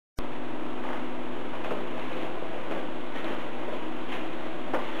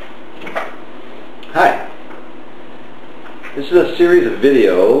is a series of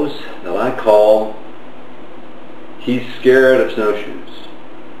videos that I call He's Scared of Snowshoes.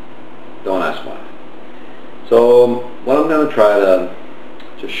 Don't ask why. So what I'm going to try to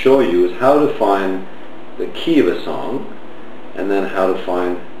show you is how to find the key of a song, and then how to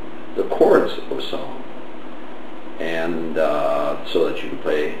find the chords of a song, and so that you can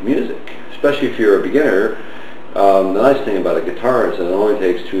play music. Especially if you're a beginner, the nice thing about a guitar is that it only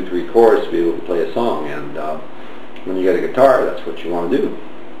takes 2 or 3 chords to be able to play a song, and when you get a guitar, that's what you want to do.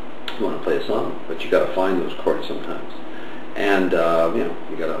 You want to play a song, but you got to find those chords sometimes, and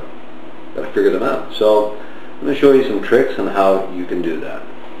you got to figure them out. So I'm going to show you some tricks on how you can do that.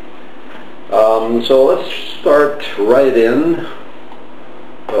 So let's start right in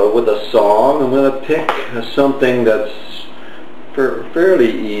with a song. I'm going to pick something that's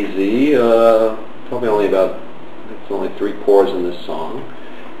fairly easy. Probably only it's only 3 chords in this song.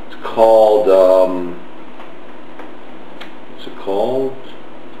 It's called what's it called?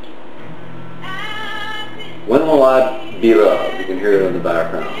 When Will I Be Loved? You can hear it in the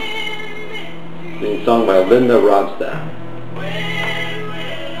background. Being sung by Linda Ronstadt.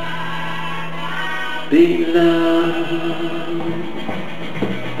 Be loved.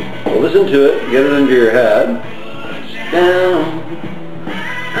 Well, listen to it, get it into your head. Down,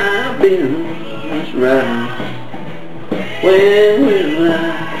 I've been right. When will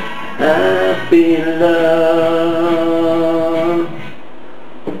I be loved?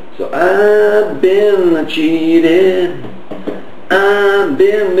 So I've been cheated, I've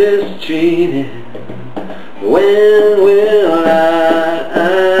been mistreated. When will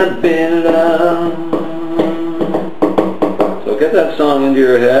I be loved? So get that song into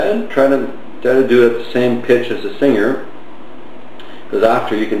your head. Try to do it at the same pitch as the singer, because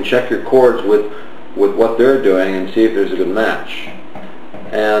after you can check your chords with what they're doing and see if there's a good match.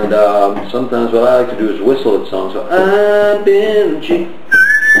 And sometimes what I like to do is whistle at songs. So I've been cheated,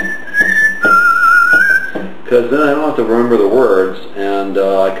 because then I don't have to remember the words, and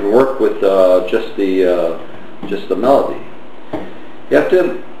I can work with just the melody. You have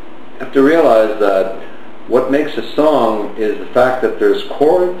to realize that what makes a song is the fact that there's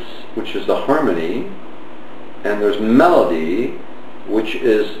chords, which is the harmony, and there's melody, which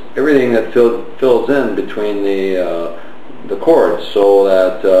is everything that fills in between the chords. So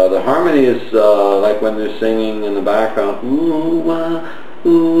that the harmony is like when they're singing in the background, ooh wah,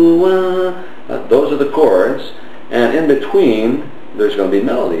 ooh wah. Those are the chords, and in between there's going to be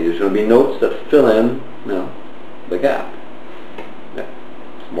melody. There's going to be notes that fill in, the gap. Yeah,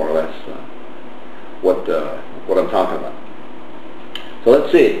 more or less what I'm talking about. So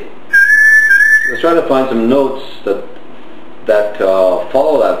let's see. Let's try to find some notes that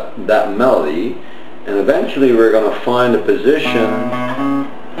follow that melody, and eventually we're going to find a position.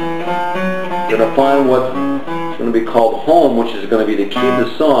 We're going to find what's going to be called home, which is going to be the key of the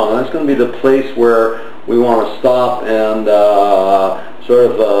song, and that's going to be the place where we want to stop and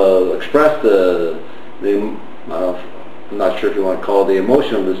sort of express I'm not sure if you want to call it the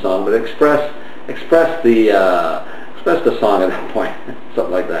emotion of the song, but express the song at that point,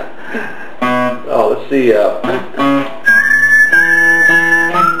 something like that. Oh, let's see.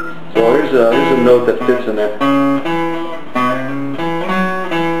 So here's a note that fits in there.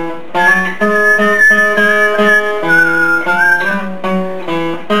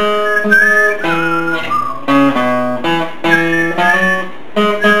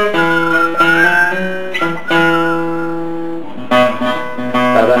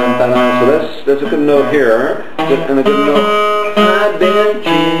 So that's a good note here, and a good note. I've been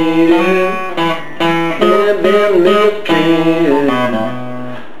cheated, I've been mistreated.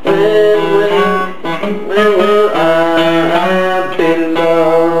 When will I be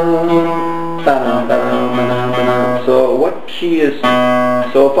loved? So what key is?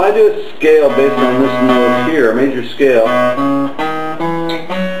 So if I do a scale based on this note here, a major scale.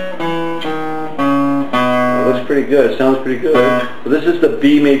 Looks pretty good. Sounds pretty good. So this is the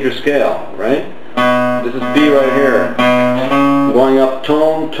B major scale, right? This is B right here. Going up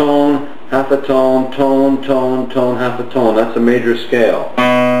tone, tone, half a tone, tone, tone, tone, half a tone. That's a major scale.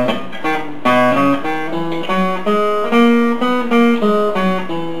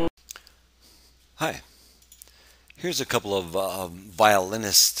 Hi. Here's a couple of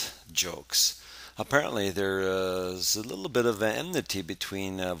violinist jokes. Apparently there is a little bit of enmity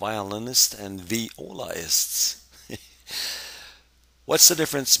between violinists and violaists. What's the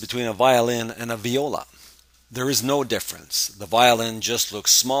difference between a violin and a viola? There is no difference. The violin just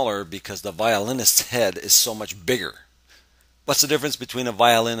looks smaller because the violinist's head is so much bigger. What's the difference between a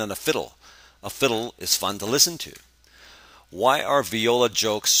violin and a fiddle? A fiddle is fun to listen to. Why are viola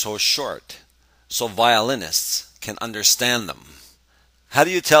jokes so short? So violinists can understand them. How do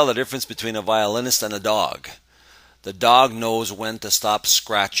you tell the difference between a violinist and a dog? The dog knows when to stop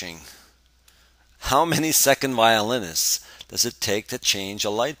scratching. How many second violinists does it take to change a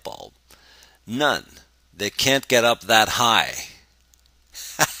light bulb? None. They can't get up that high.